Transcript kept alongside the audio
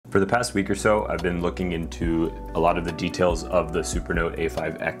For the past week or so, I've been looking into a lot of the details of the Supernote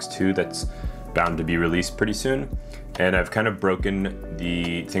A5X2 that's bound to be released pretty soon. And I've kind of broken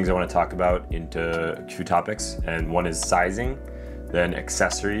the things I want to talk about into a few topics. And one is sizing, then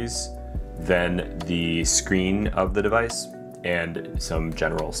accessories, then the screen of the device, and some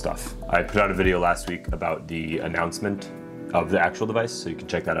general stuff. I put out a video last week about the announcement of the actual device, so you can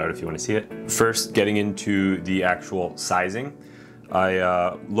check that out if you want to see it. First, getting into the actual sizing,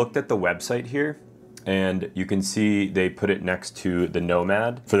 I looked at the website here, and you can see they put it next to the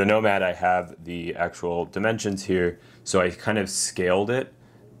Nomad. For the Nomad, I have the actual dimensions here, so I kind of scaled it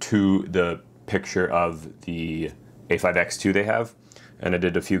to the picture of the A5X2 they have, and I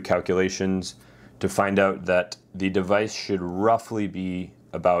did a few calculations to find out that the device should roughly be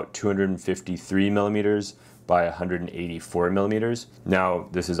about 253 millimeters by 184 millimeters. Now,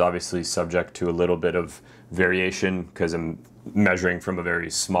 this is obviously subject to a little bit of variation because I'm measuring from a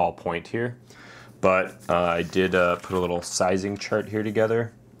very small point here. But I did put a little sizing chart here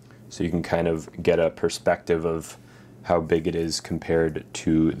together so you can kind of get a perspective of how big it is compared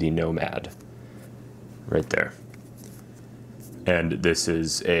to the Nomad right there. And this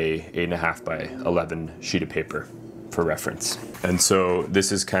is a 8.5 by 11 sheet of paper for reference. And so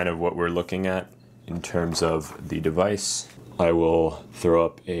this is kind of what we're looking at in terms of the device. I will throw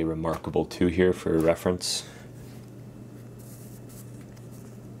up a Remarkable 2 here for reference.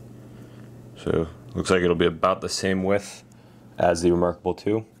 So looks like it'll be about the same width as the Remarkable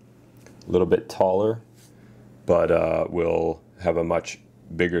 2, a little bit taller, but we'll have a much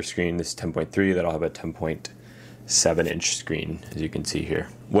bigger screen. This is 10.3, that'll have a 10.7-inch screen, as you can see here.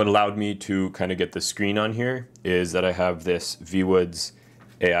 What allowed me to kind of get the screen on here is that I have this VWoods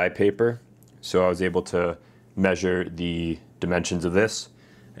AI paper, so I was able to measure the dimensions of this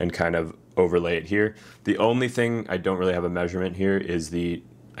and kind of overlay it here. The only thing I don't really have a measurement here is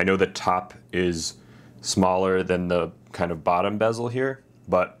I know the top is smaller than the kind of bottom bezel here,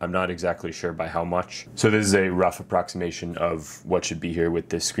 but I'm not exactly sure by how much. So this is a rough approximation of what should be here with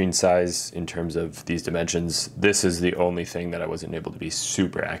this screen size in terms of these dimensions. This is the only thing that I wasn't able to be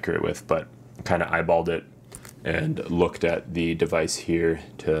super accurate with, but kind of eyeballed it and looked at the device here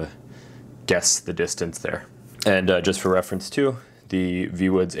to guess the distance there. And just for reference too, the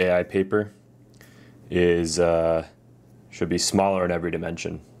VWoods AI paper is should be smaller in every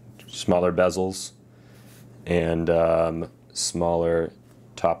dimension. Smaller bezels and smaller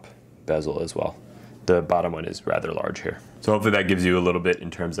top bezel as well. The bottom one is rather large here. So hopefully that gives you a little bit in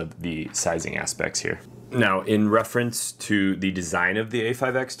terms of the sizing aspects here. Now, in reference to the design of the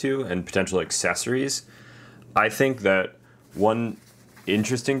A5X2 and potential accessories, I think that one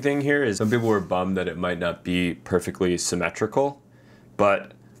interesting thing here is some people were bummed that it might not be perfectly symmetrical,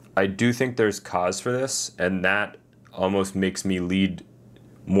 but I do think there's cause for this, and that almost makes me lead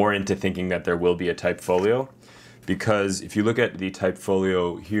more into thinking that there will be a type folio, because if you look at the type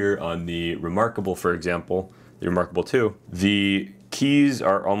folio here on the Remarkable, for example, the Remarkable 2, the keys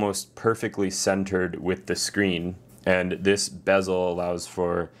are almost perfectly centered with the screen, and this bezel allows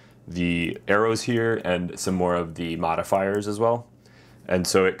for the arrows here and some more of the modifiers as well. And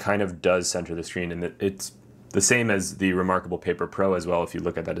so it kind of does center the screen, and it's the same as the Remarkable Paper Pro as well if you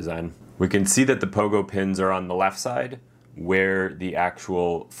look at that design. We can see that the pogo pins are on the left side where the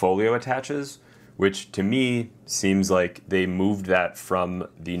actual folio attaches, which to me seems like they moved that from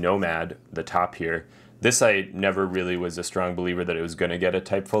the Nomad, the top here. This I never really was a strong believer that it was going to get a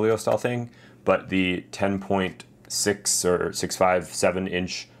type folio style thing, but the 10.6 or 6.5,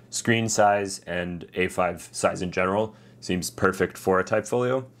 7-inch screen size and A5 size in general seems perfect for a type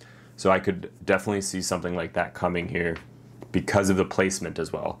folio. So I could definitely see something like that coming here because of the placement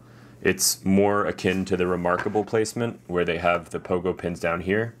as well. It's more akin to the Remarkable placement where they have the pogo pins down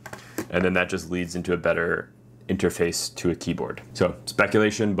here, and then that just leads into a better interface to a keyboard. So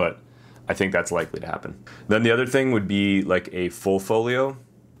speculation, but I think that's likely to happen. Then the other thing would be like a full folio,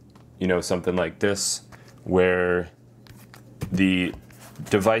 you know, something like this, where the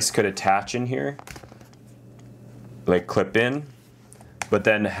device could attach in here, like clip in, but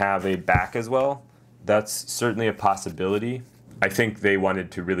then have a back as well. That's certainly a possibility. I think they wanted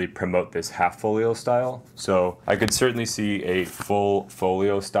to really promote this half folio style. So I could certainly see a full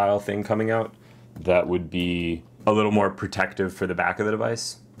folio style thing coming out that would be a little more protective for the back of the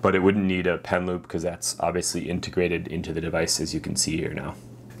device, but it wouldn't need a pen loop because that's obviously integrated into the device, as you can see here now.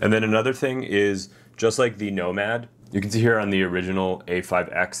 And then another thing is, just like the Nomad, you can see here on the original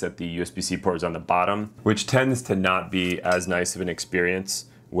A5X that the USB-C port is on the bottom, which tends to not be as nice of an experience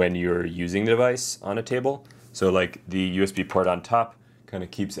when you're using the device on a table. So like the USB port on top kind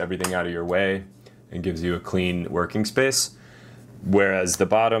of keeps everything out of your way and gives you a clean working space. Whereas the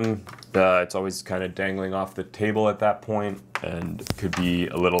bottom, it's always kind of dangling off the table at that point and could be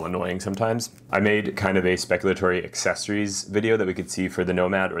a little annoying sometimes. I made kind of a speculatory accessories video that we could see for the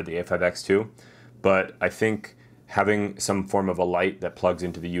Nomad or the A5X2, but I think having some form of a light that plugs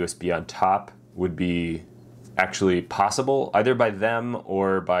into the USB on top would be actually possible, either by them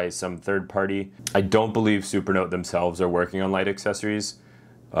or by some third party. I don't believe Supernote themselves are working on light accessories.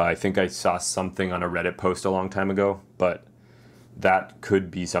 I think I saw something on a Reddit post a long time ago, but that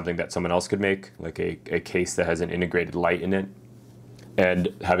could be something that someone else could make, like a case that has an integrated light in it, and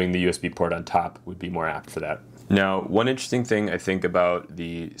having the USB port on top would be more apt for that. Now, one interesting thing I think about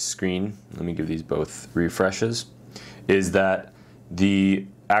the screen, let me give these both refreshes, is that the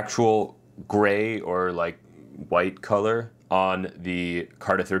actual gray or like white color on the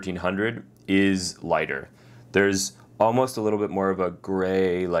Carta 1300 is lighter. There's almost a little bit more of a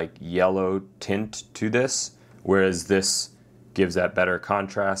gray, like yellow tint to this, whereas this gives that better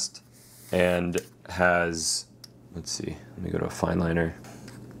contrast and has, let's see, let me go to a fine liner.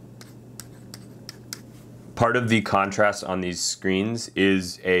 Part of the contrast on these screens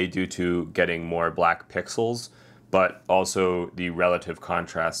is due to getting more black pixels, but also the relative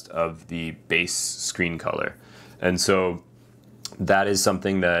contrast of the base screen color. And so that is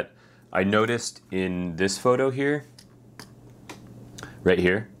something that I noticed in this photo here, right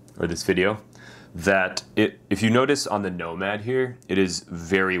here, or this video, that if you notice on the Nomad here, it is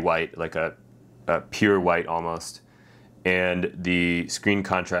very white, like a pure white almost, and the screen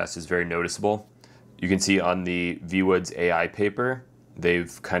contrast is very noticeable. You can see on the VWoods AI paper,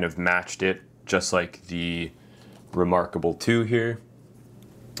 they've kind of matched it just like the Remarkable 2 here,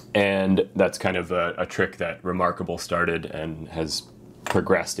 and that's kind of a trick that Remarkable started and has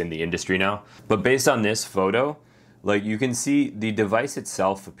progressed in the industry now. But based on this photo, like you can see the device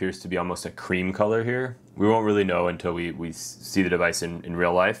itself appears to be almost a cream color here. We won't really know until we see the device in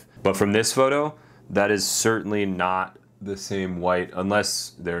real life. But from this photo, that is certainly not the same white,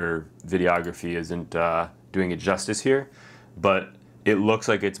 unless their videography isn't doing it justice here. But it looks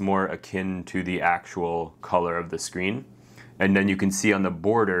like it's more akin to the actual color of the screen. And then you can see on the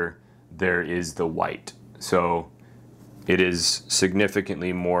border, there is the white. So it is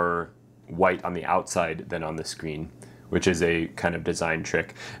significantly more white on the outside than on the screen, which is a kind of design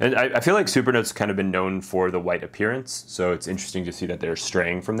trick. And I feel like Supernote's kind of been known for the white appearance, so it's interesting to see that they're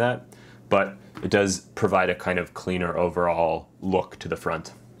straying from that. But it does provide a kind of cleaner overall look to the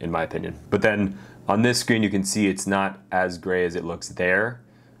front, in my opinion. But then on this screen, you can see it's not as gray as it looks there,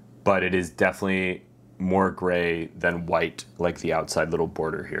 but it is definitely more gray than white, like the outside little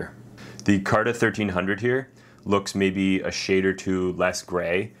border here. The Carta 1300 here looks maybe a shade or two less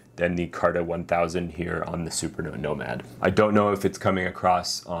gray than the Carta 1000 here on the Supernote Nomad. I don't know if it's coming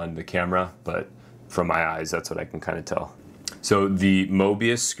across on the camera, but from my eyes, that's what I can kind of tell. So the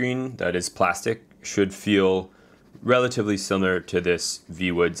Mobius screen that is plastic should feel relatively similar to this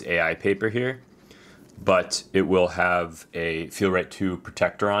VWoods AI paper here, but it will have a Feel-Right 2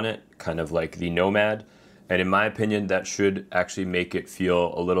 protector on it, kind of like the Nomad. And in my opinion, that should actually make it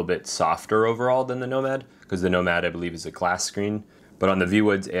feel a little bit softer overall than the Nomad, because the Nomad, I believe, is a glass screen. But on the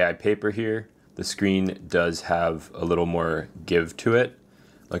VWoods AI paper here, the screen does have a little more give to it,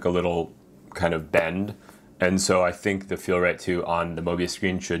 like a little kind of bend. And so I think the Feel-Right 2 on the Mobius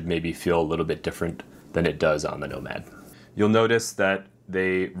screen should maybe feel a little bit different than it does on the Nomad. You'll notice that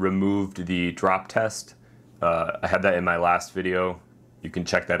they removed the drop test. I had that in my last video. You can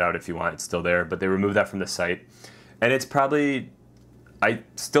check that out if you want, it's still there, but they removed that from the site. And it's probably, I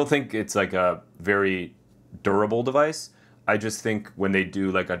still think it's like a very durable device. I just think when they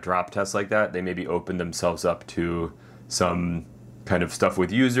do like a drop test like that, they maybe open themselves up to some kind of stuff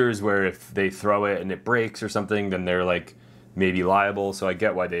with users where if they throw it and it breaks or something, then they're like maybe liable. So I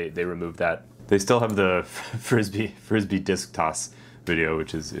get why they removed that. They still have the frisbee disc toss video,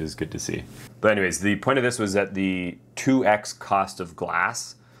 which is good to see. But anyways, the point of this was that the 2x cost of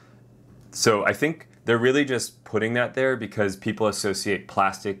glass. So I think they're really just putting that there because people associate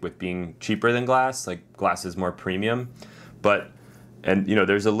plastic with being cheaper than glass, like glass is more premium. But, and you know,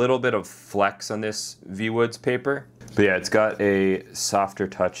 there's a little bit of flex on this VWoods paper. But yeah, it's got a softer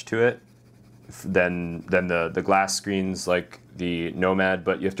touch to it than the glass screens like the Nomad.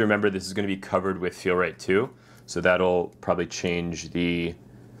 But you have to remember this is going to be covered with Feel-Right 2. So that'll probably change the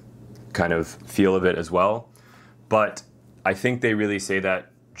kind of feel of it as well. But I think they really say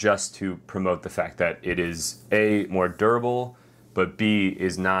that just to promote the fact that it is A, more durable, but B,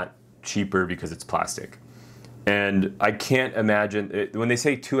 is not cheaper because it's plastic. And I can't imagine, when they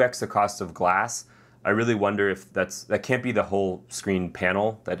say 2x the cost of glass, I really wonder if that can't be the whole screen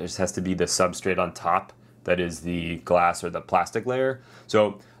panel, that just has to be the substrate on top that is the glass or the plastic layer.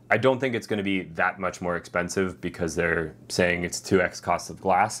 So I don't think it's going to be that much more expensive because they're saying it's 2x cost of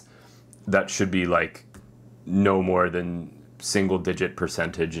glass. That should be like no more than single-digit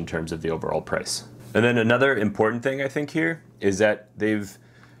percentage in terms of the overall price. And then another important thing I think here is that they've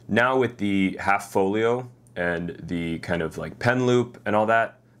now, with the half folio and the kind of like pen loop and all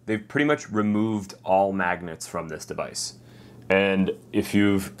that, they've pretty much removed all magnets from this device. And if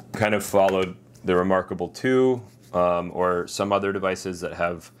you've kind of followed the Remarkable 2 or some other devices that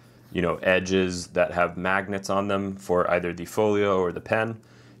have, you know, edges that have magnets on them for either the folio or the pen,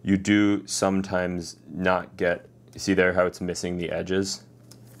 you do sometimes not get, see there how it's missing the edges?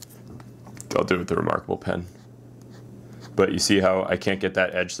 I'll do it with the Remarkable pen. But you see how I can't get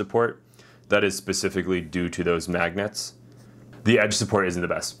that edge support? That is specifically due to those magnets. The edge support isn't the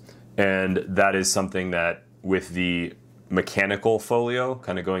best. And that is something that with the mechanical folio,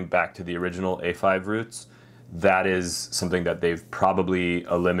 kind of going back to the original A5 roots, that is something that they've probably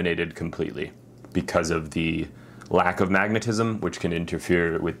eliminated completely because of the lack of magnetism, which can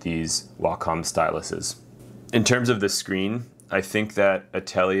interfere with these Wacom styluses. In terms of the screen, I think that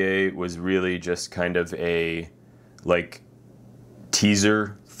Atelier was really just kind of a like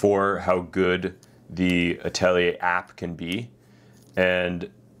teaser for how good the Atelier app can be, and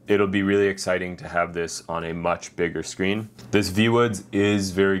it'll be really exciting to have this on a much bigger screen. This V-Woods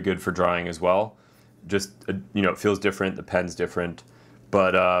is very good for drawing as well. Just, you know, it feels different, the pen's different,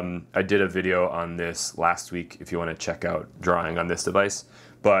 but I did a video on this last week if you want to check out drawing on this device.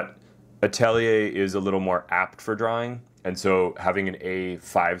 But Atelier is a little more apt for drawing, and so having an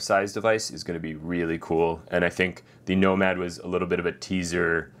A5 size device is going to be really cool. And I think the Nomad was a little bit of a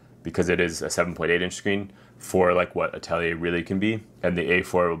teaser because it is a 7.8-inch screen for like what Atelier really can be, and the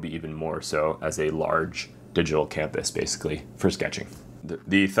A4 will be even more so as a large digital canvas basically for sketching.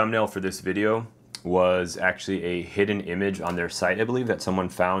 The thumbnail for this video was actually a hidden image on their site, I believe, that someone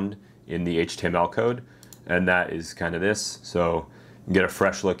found in the HTML code, and that is kind of this. So you can get a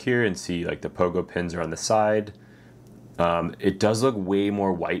fresh look here and see like the pogo pins are on the side. It does look way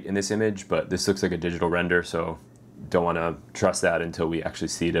more white in this image, but this looks like a digital render, so don't want to trust that until we actually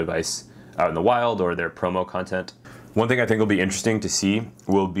see the device out in the wild or their promo content. One thing I think will be interesting to see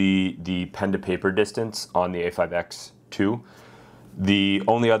will be the pen to paper distance on the A5X2. The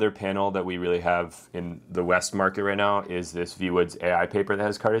only other panel that we really have in the West market right now is this V-Woods AI paper that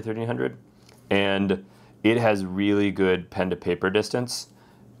has Carter 1300, and it has really good pen to paper distance.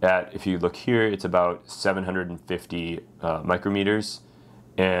 If you look here, it's about 750 micrometers,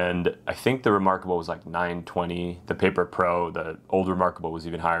 and I think the Remarkable was like 920. The Paper Pro, the old Remarkable, was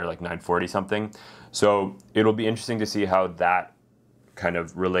even higher, like 940 something. So it'll be interesting to see how that kind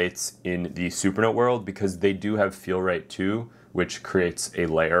of relates in the Supernote world, because they do have Feel Right 2, which creates a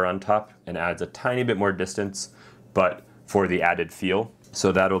layer on top and adds a tiny bit more distance, but for the added feel.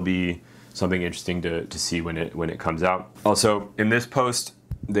 So that'll be something interesting to see when it comes out. Also, in this post,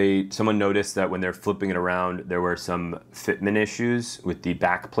 someone noticed that when they're flipping it around, there were some fitment issues with the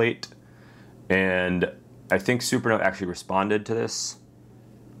back plate, and I think Supernote actually responded to this.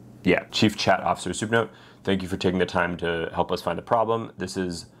 Yeah, Chief Chat Officer Supernote, thank you for taking the time to help us find the problem. This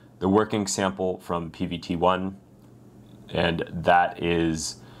is the working sample from PVT1, and that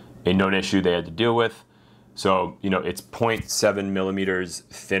is a known issue they had to deal with. So, you know, it's 0.7 millimeters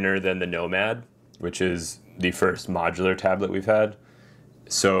thinner than the Nomad, which is the first modular tablet we've had.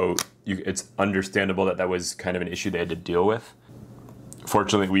 So it's understandable that that was kind of an issue they had to deal with.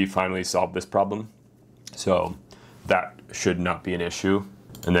 Fortunately, we finally solved this problem, so that should not be an issue.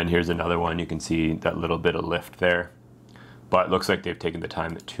 And then here's another one. You can see that little bit of lift there, but it looks like they've taken the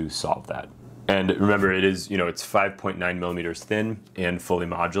time to solve that. And remember, it is, you know, it's 5.9 millimeters thin and fully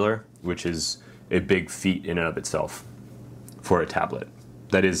modular, which is a big feat in and of itself for a tablet.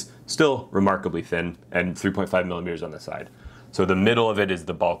 That is still remarkably thin, and 3.5 millimeters on the side. So the middle of it is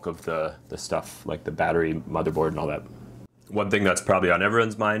the bulk of the stuff, like the battery, motherboard, and all that. One thing that's probably on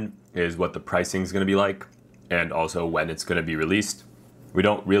everyone's mind is what the pricing is going to be like, and also when it's going to be released. We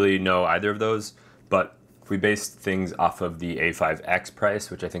don't really know either of those, but if we base things off of the A5X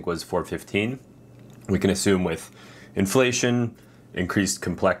price, which I think was $415, we can assume with inflation, increased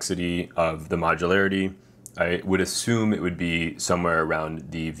complexity of the modularity, I would assume it would be somewhere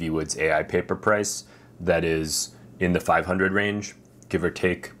around the V-Woods AI paper price that is in the 500 range, give or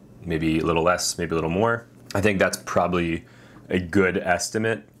take, maybe a little less, maybe a little more. I think that's probably a good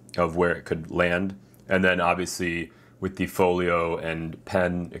estimate of where it could land. And then obviously with the folio and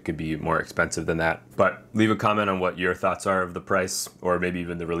pen, it could be more expensive than that. But leave a comment on what your thoughts are of the price, or maybe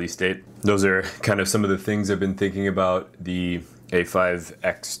even the release date. Those are kind of some of the things I've been thinking about the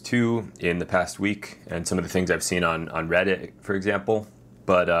A5X2 in the past week and some of the things I've seen on Reddit, for example.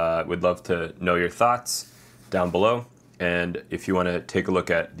 But would love to know your thoughts down below. And if you want to take a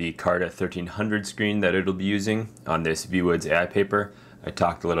look at the Carta 1300 screen that it'll be using on this VWoods AI paper, I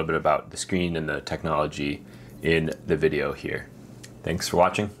talked a little bit about the screen and the technology in the video here. Thanks for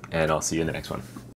watching, and I'll see you in the next one.